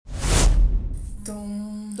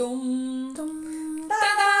Dum dum dum da.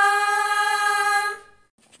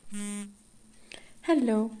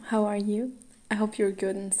 Hello, how are you? I hope you're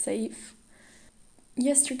good and safe.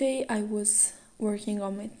 Yesterday I was working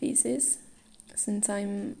on my thesis since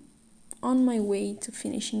I'm on my way to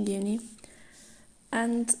finishing uni,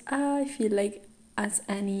 and I feel like, as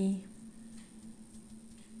any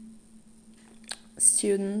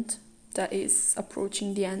student that is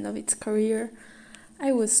approaching the end of its career,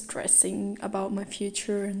 I was stressing about my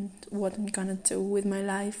future and what I'm gonna do with my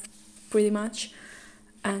life, pretty much.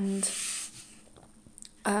 And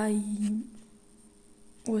I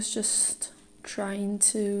was just trying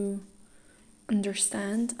to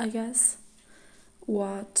understand, I guess,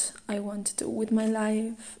 what I want to do with my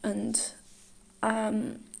life. And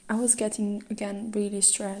I was getting, again, really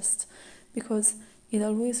stressed because it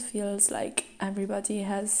always feels like everybody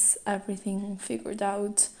has everything figured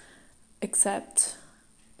out except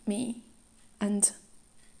me. And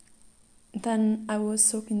then I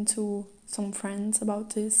was talking to some friends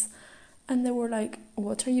about this, and they were like,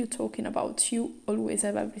 what are you talking about? You always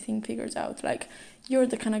have everything figured out. Like, you're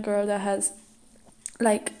the kind of girl that has,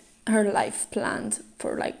 like, her life planned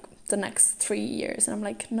for, like, the next 3 years. And I'm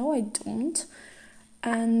like, no, I don't.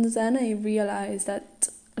 And then I realized that,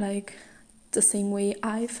 like, the same way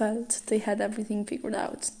I felt they had everything figured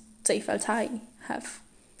out, they felt I have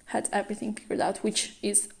had everything figured out, which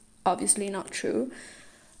is obviously not true.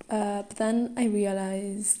 But then I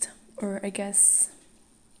realized, or I guess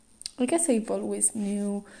I've always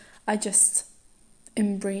knew, I just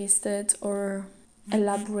embraced it or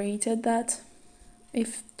elaborated that,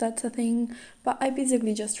 if that's a thing. But I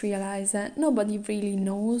basically just realized that nobody really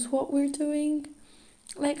knows what we're doing.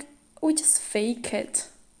 Like, we just fake it,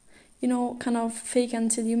 kind of fake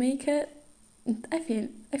until you make it. I feel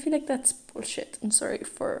like that's bullshit. I'm sorry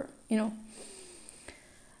for,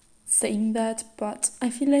 saying that, but I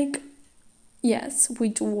feel like, yes, we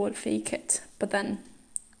do all fake it, but then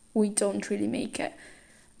we don't really make it.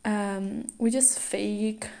 We just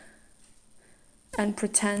fake and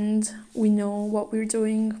pretend we know what we're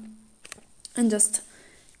doing and just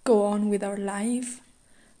go on with our life.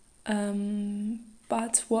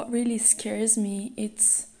 But what really scares me,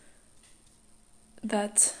 it's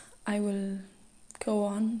that I will go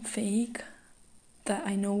on fake that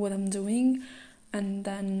I know what I'm doing and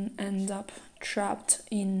then end up trapped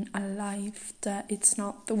in a life that it's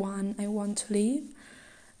not the one I want to live.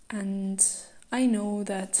 And I know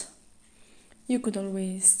that you could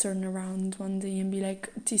always turn around one day and be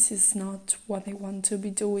like, this is not what I want to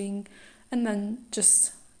be doing, and then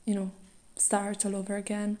just, start all over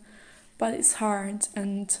again. But it's hard,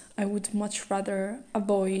 and I would much rather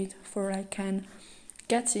avoid, for I can,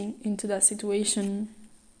 getting into that situation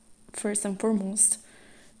first and foremost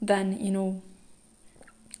than,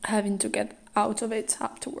 having to get out of it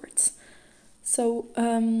afterwards. So,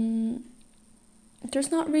 there's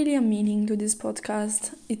not really a meaning to this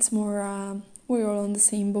podcast. It's more we're all on the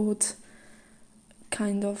same boat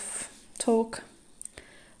kind of talk.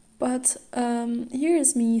 But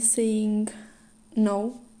here's me saying,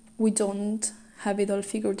 no, we don't have it all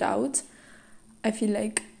figured out. I feel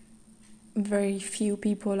like very few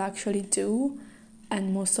people actually do,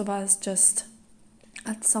 and most of us just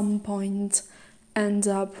at some point end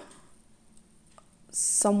up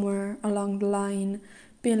somewhere along the line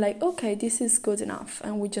being like, okay, this is good enough,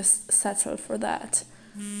 and we just settle for that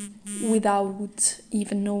without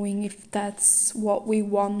even knowing if that's what we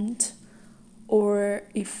want or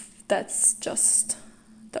if that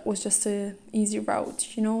was just a easy route,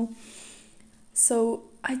 So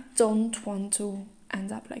I don't want to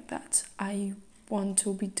end up like that. I want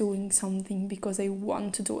to be doing something because I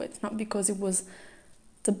want to do it, not because it was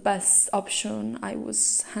the best option I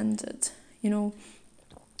was handed,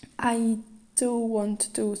 I do want to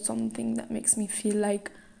do something that makes me feel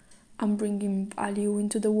like I'm bringing value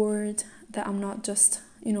into the world, that I'm not just,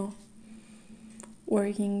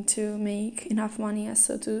 working to make enough money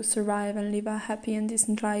so to survive and live a happy and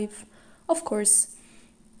decent life. Of course,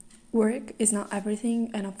 work is not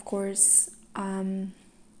everything, and of course,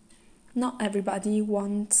 not everybody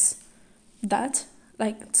wants that.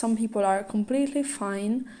 Like, some people are completely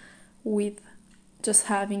fine with just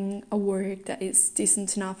having a work that is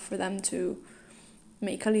decent enough for them to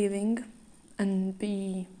make a living and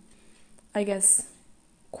be, I guess,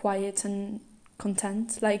 quiet and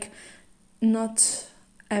content. Like, not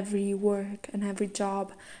every work and every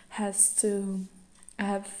job has to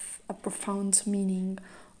have a profound meaning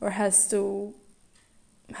or has to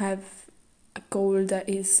have a goal that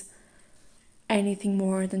is anything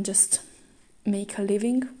more than just make a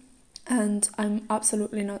living. And I'm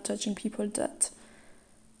absolutely not judging people that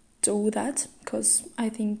do that, because I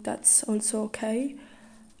think that's also okay.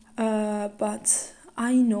 But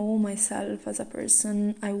I know myself as a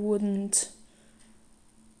person, I wouldn't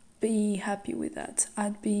be happy with that.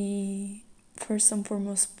 I'd be first and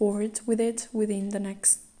foremost bored with it within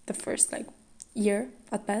the first like year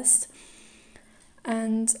at best.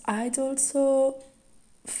 And I'd also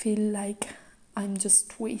feel like I'm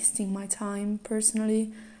just wasting my time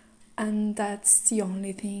personally, and that's the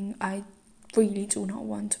only thing I really do not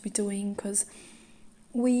want to be doing, because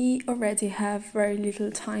we already have very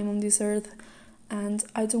little time on this earth, and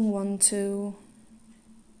I don't want to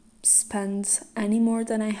spend any more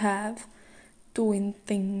than I have doing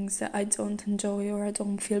things that I don't enjoy or I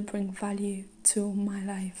don't feel bring value to my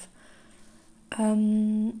life.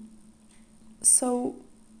 So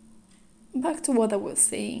back to what I was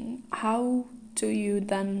saying, how do you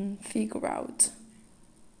then figure out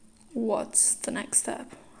what's the next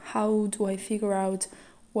step? How do I figure out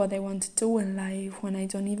what I want to do in life when I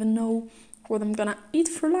don't even know what I'm gonna eat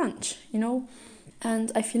for lunch, you know?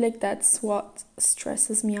 And I feel like that's what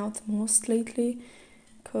stresses me out the most lately,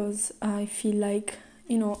 because I feel like,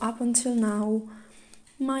 up until now,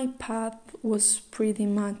 my path was pretty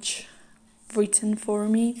much written for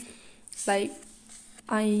me. Like,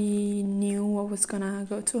 I knew I was gonna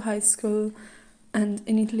go to high school, and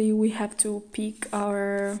in Italy we have to pick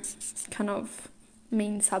our kind of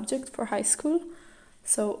main subject for high school.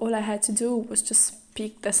 So all I had to do was just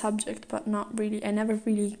pick the subject, but not really, I never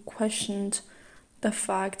really questioned the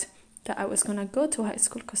fact that I was gonna go to high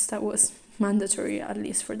school, because that was mandatory, at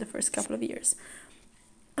least for the first couple of years.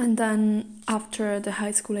 And then after the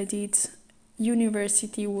high school I did,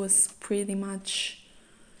 university was pretty much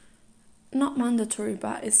not mandatory,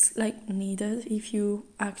 but it's like needed if you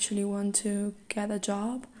actually want to get a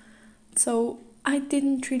job. So I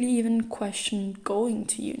didn't really even question going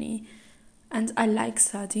to uni. And I like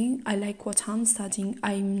studying, I like what I'm studying.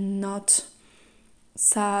 I'm not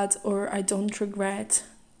sad or I don't regret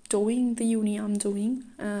doing the uni I'm doing.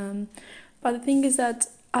 But the thing is that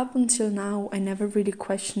up until now, I never really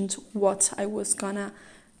questioned what I was gonna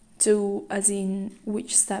do, as in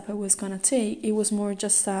which step I was gonna take. It was more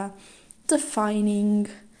just defining,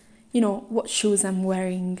 what shoes I'm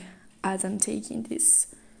wearing as I'm taking this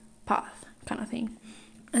path, kind of thing.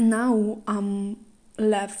 And now I'm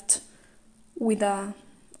left with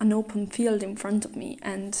an open field in front of me,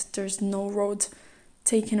 and there's no road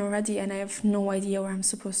taken already, and I have no idea where I'm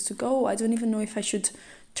supposed to go. I don't even know if I should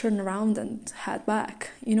turn around and head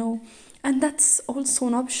back, and that's also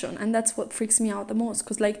an option, and that's what freaks me out the most,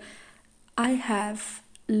 because like I have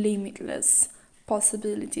limitless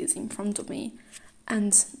possibilities in front of me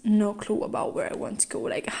and no clue about where I want to go.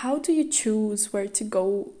 Like, how do you choose where to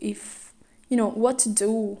go if what to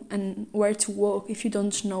do and where to walk if you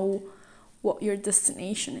don't know what your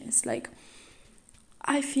destination is? Like,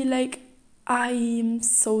 I feel like I'm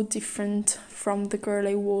so different from the girl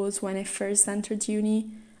I was when I first entered uni,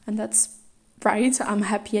 and that's right, I'm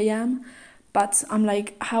happy I am, but I'm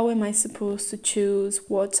like, how am I supposed to choose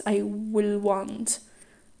what I will want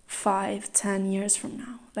 5-10 years from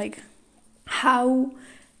now? Like, how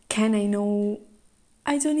can I know?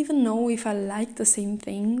 I don't even know if I like the same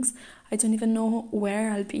things. I don't even know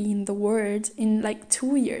where I'll be in the world in like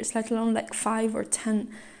 2 years, let alone like 5 or 10.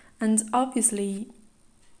 And obviously,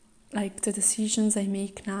 like, the decisions I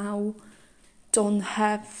make now don't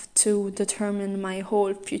have to determine my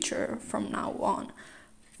whole future from now on.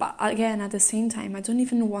 But again, at the same time, I don't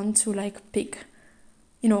even want to like pick,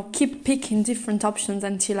 keep picking different options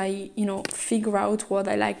until I, figure out what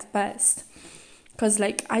I like best. Because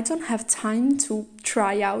like I don't have time to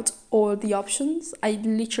try out all the options. I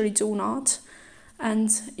literally do not. And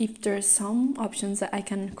if there's some options that I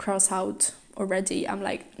can cross out already, I'm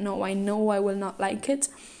like, no, I know I will not like it.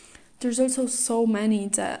 There's also so many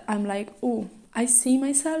that I'm like, oh, I see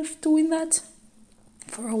myself doing that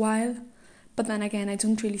for a while. But then again, I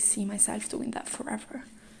don't really see myself doing that forever.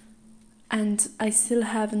 And I still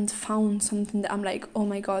haven't found something that I'm like, oh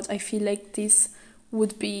my God, I feel like this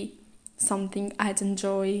would be something I'd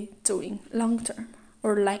enjoy doing long term,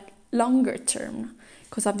 or like longer term.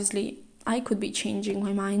 Because obviously I could be changing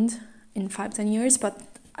my mind in 5-10 years, but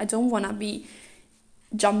I don't want to be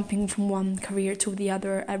jumping from one career to the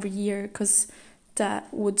other every year, because that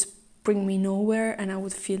would bring me nowhere, and I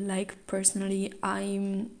would feel like personally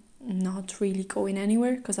I'm not really going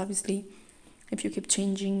anywhere, because obviously if you keep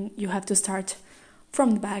changing you have to start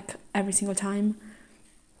from the back every single time.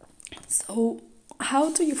 So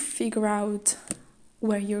how do you figure out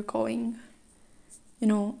where you're going,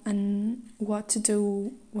 and what to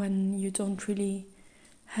do when you don't really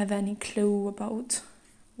have any clue about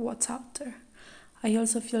what's out there? I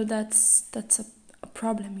also feel that's a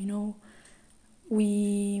problem,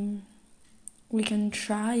 we can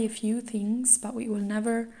try a few things, but we will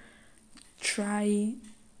never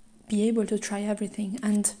be able to try everything.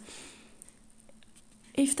 And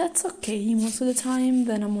if that's okay most of the time,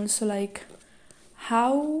 then I'm also like,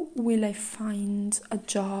 how will I find a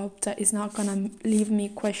job that is not gonna leave me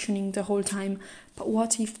questioning the whole time, but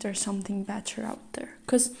what if there's something better out there?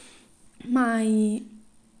 Because my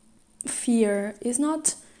fear is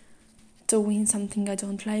not doing something I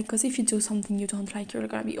don't like, because if you do something you don't like, you're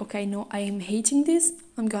gonna be, okay, no, I am hating this,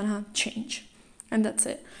 I'm gonna change, and that's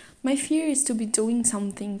it. My fear is to be doing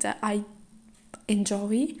something that I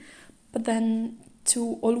enjoy, but then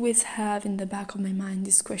to always have in the back of my mind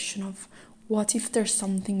this question of, what if there's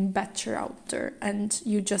something better out there and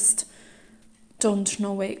you just don't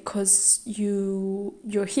know it because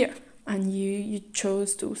you're here and you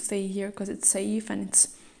chose to stay here because it's safe and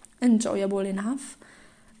it's enjoyable enough.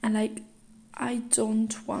 And like, I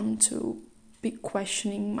don't want to be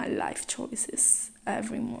questioning my life choices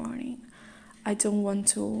every morning. I don't want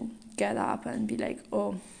to get up and be like,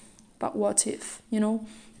 oh, but what if,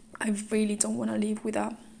 I really don't want to live with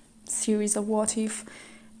a series of what if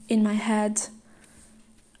in my head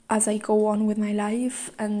as I go on with my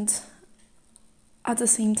life. And at the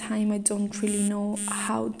same time, I don't really know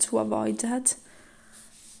how to avoid that.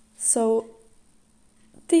 So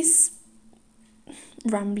this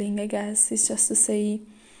rambling, I guess, is just to say,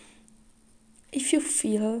 if you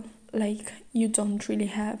feel like you don't really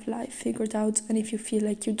have life figured out, and if you feel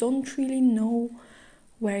like you don't really know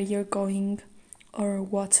where you're going or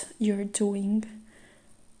what you're doing,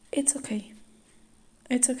 it's okay.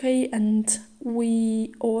 It's okay, and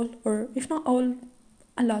we all, or if not all,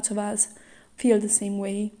 a lot of us feel the same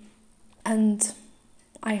way. And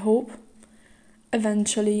I hope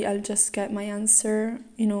eventually I'll just get my answer.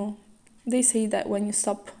 They say that when you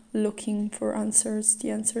stop looking for answers,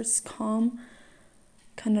 the answers come,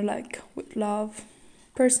 kind of like with love.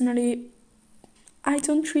 Personally, I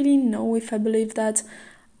don't really know if I believe that.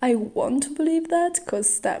 I want to believe that,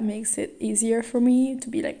 because that makes it easier for me to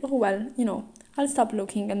be like, oh well, I'll stop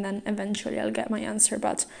looking and then eventually I'll get my answer.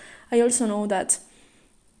 But I also know that,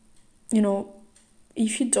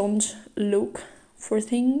 if you don't look for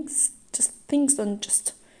things don't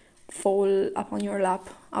just fall upon your lap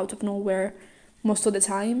out of nowhere most of the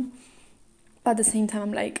time. But at the same time,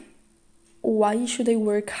 I'm like, why should I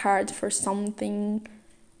work hard for something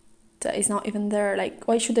that is not even there? Like,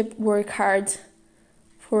 why should I work hard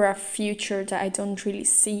for a future that I don't really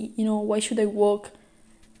see? Why should I walk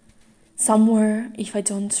somewhere if I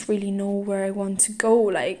don't really know where I want to go?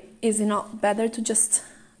 Like, is it not better to just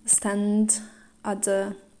stand at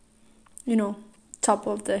the, top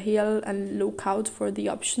of the hill and look out for the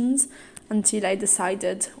options until I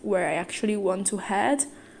decided where I actually want to head?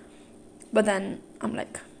 But then I'm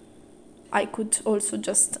like, I could also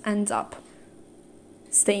just end up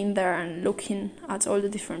staying there and looking at all the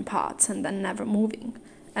different paths and then never moving,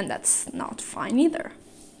 and that's not fine either.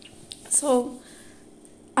 So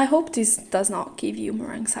I hope this does not give you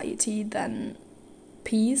more anxiety than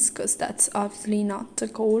peace, because that's obviously not the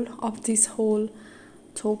goal of this whole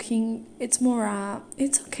talking. It's more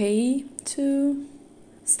it's okay to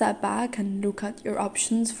step back and look at your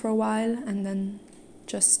options for a while and then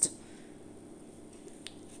just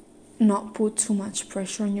not put too much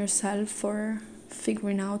pressure on yourself for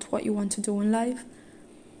figuring out what you want to do in life.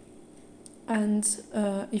 And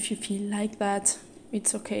if you feel like that,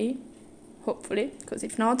 it's okay, hopefully, because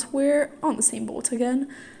if not, we're on the same boat again.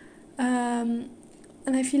 And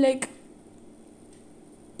I feel like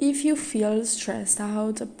if you feel stressed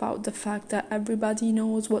out about the fact that everybody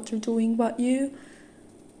knows what they're doing but you,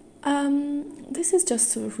 this is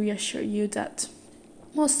just to reassure you that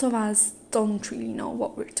most of us don't really know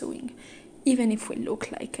what we're doing, even if we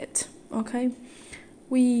look like it, okay?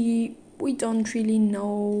 We don't really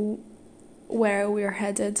know where we're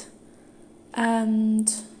headed,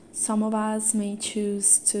 and some of us may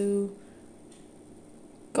choose to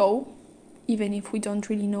go even if we don't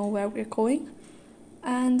really know where we're going,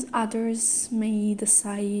 and others may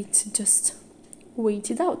decide to just wait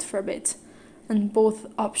it out for a bit, and both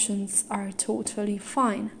options are totally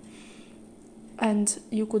fine. And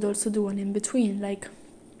you could also do an in-between. Like,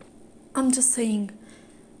 I'm just saying,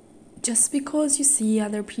 just because you see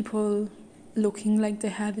other people looking like they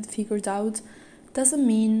have it figured out doesn't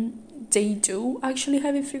mean they do actually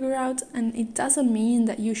have it figured out, and it doesn't mean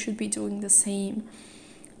that you should be doing the same.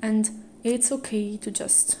 And it's okay to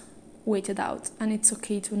just wait it out, and it's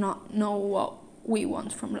okay to not know what we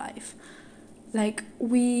want from life. Like,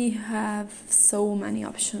 we have so many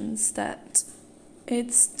options that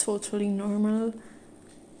it's totally normal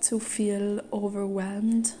to feel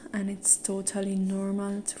overwhelmed, and it's totally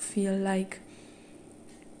normal to feel like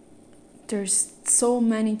there's so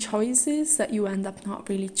many choices that you end up not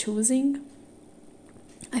really choosing.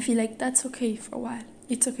 I feel like that's okay for a while.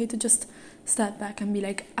 It's okay to just step back and be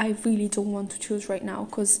like, I really don't want to choose right now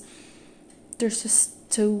because there's just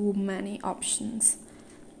too many options.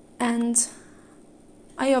 And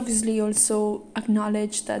I obviously also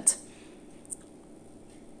acknowledge that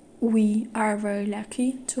we are very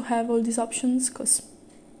lucky to have all these options because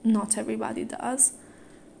not everybody does.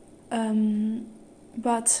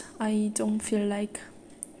 But I don't feel like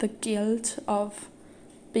the guilt of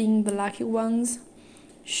being the lucky ones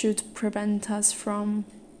should prevent us from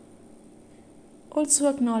also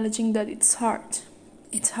acknowledging that it's hard.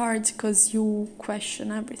 It's hard because you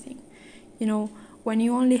question everything. You know, when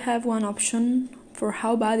you only have one option for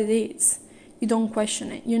how bad it is, you don't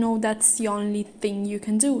question it. You know that's the only thing you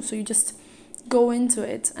can do. So you just go into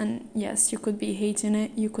it, and yes, you could be hating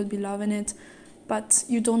it, you could be loving it, but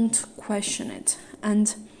you don't question it.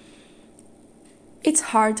 And it's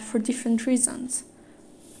hard for different reasons.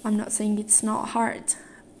 I'm not saying it's not hard,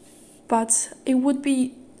 but it would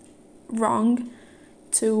be wrong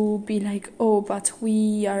to be like, oh, but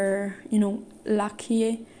we are,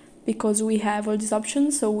 lucky because we have all these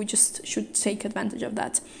options, so we just should take advantage of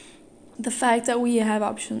that. The fact that we have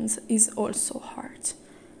options is also hard,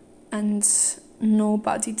 and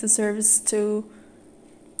nobody deserves to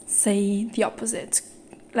say the opposite.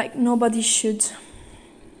 Like, nobody should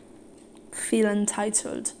feel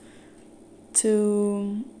entitled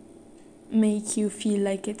to make you feel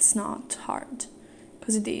like it's not hard,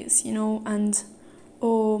 because it is, and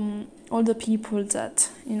all the people that,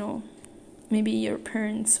 maybe your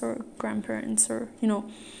parents or grandparents or,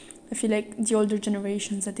 I feel like the older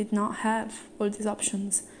generations that did not have all these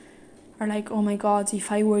options are like, oh my God,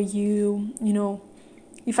 if I were you,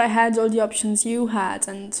 if I had all the options you had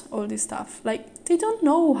and all this stuff, like, they don't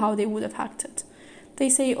know how they would have acted. They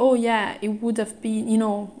say, oh yeah, it would have been,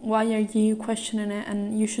 why are you questioning it,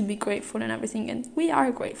 and you should be grateful and everything. And we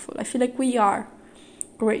are grateful. I feel like we are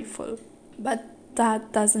grateful. But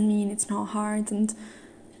that doesn't mean it's not hard. And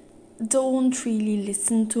don't really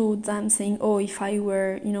listen to them saying, oh, if I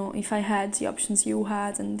were, if I had the options you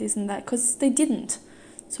had and this and that, because they didn't.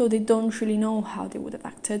 So they don't really know how they would have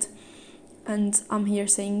acted. And I'm here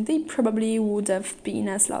saying they probably would have been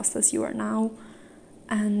as lost as you are now.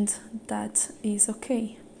 And that is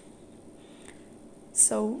okay.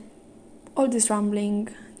 So all this rambling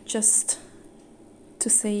just to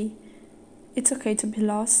say it's okay to be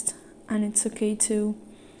lost, and it's okay to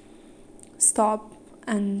stop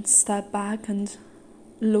and step back and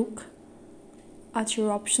look at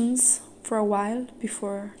your options for a while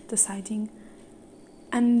before deciding.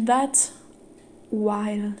 And that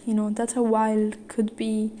while, that a while could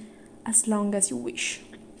be as long as you wish.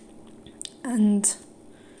 And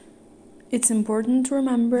it's important to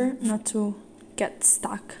remember not to get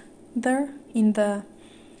stuck there in the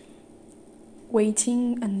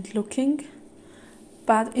waiting and looking.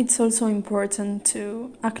 But it's also important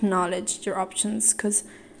to acknowledge your options, because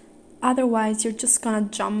otherwise you're just gonna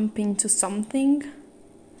jump into something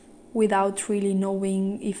without really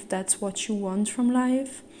knowing if that's what you want from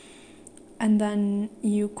life. And then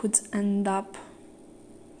you could end up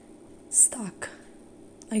stuck,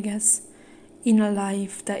 I guess, in a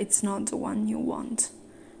life that it's not the one you want.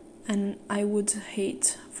 And I would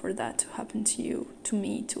hate for that to happen to you, to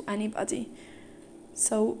me, to anybody.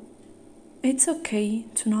 So it's okay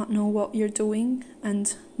to not know what you're doing,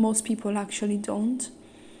 and most people actually don't.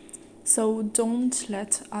 So don't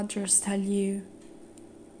let others tell you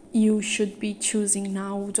you should be choosing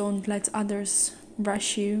now. Don't let others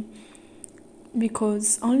rush you,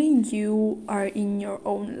 because only you are in your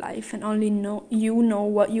own life, and only you know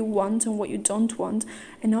what you want and what you don't want,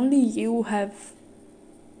 and only you have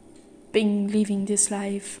been living this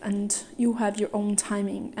life, and you have your own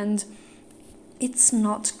timing, and it's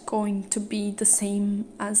not going to be the same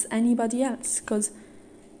as anybody else, because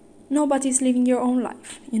nobody's living your own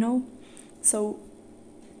life, So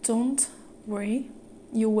don't worry,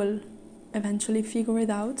 you will eventually figure it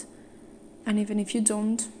out. And even if you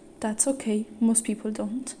don't, that's okay. Most people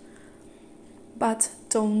don't. But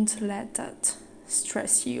don't let that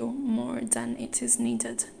stress you more than it is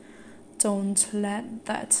needed. Don't let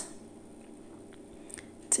that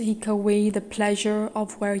take away the pleasure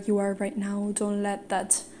of where you are right now. Don't let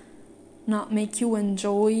that not make you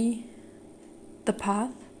enjoy the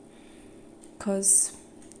path, because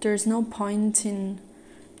there's no point in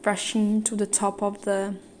rushing to the top of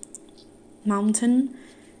the mountain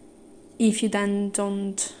if you then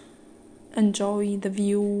don't enjoy the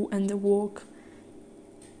view and the walk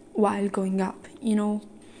while going up,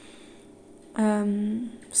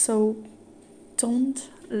 So don't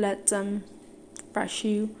let them rush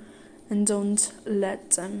you, and don't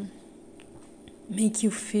let them make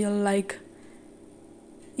you feel like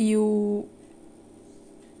you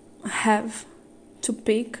have to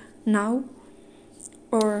pick now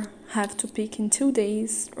or have to pick in 2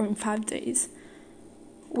 days or in 5 days.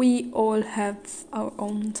 We all have our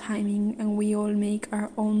own timing, and we all make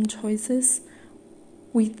our own choices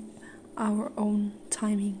with our own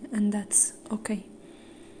timing, and that's okay.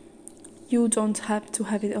 You don't have to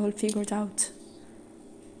have it all figured out,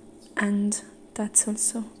 and that's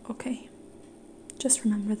also okay. Just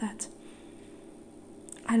remember that.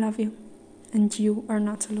 I love you, and you are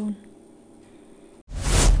not alone.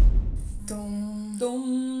 Dum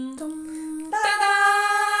dum dum.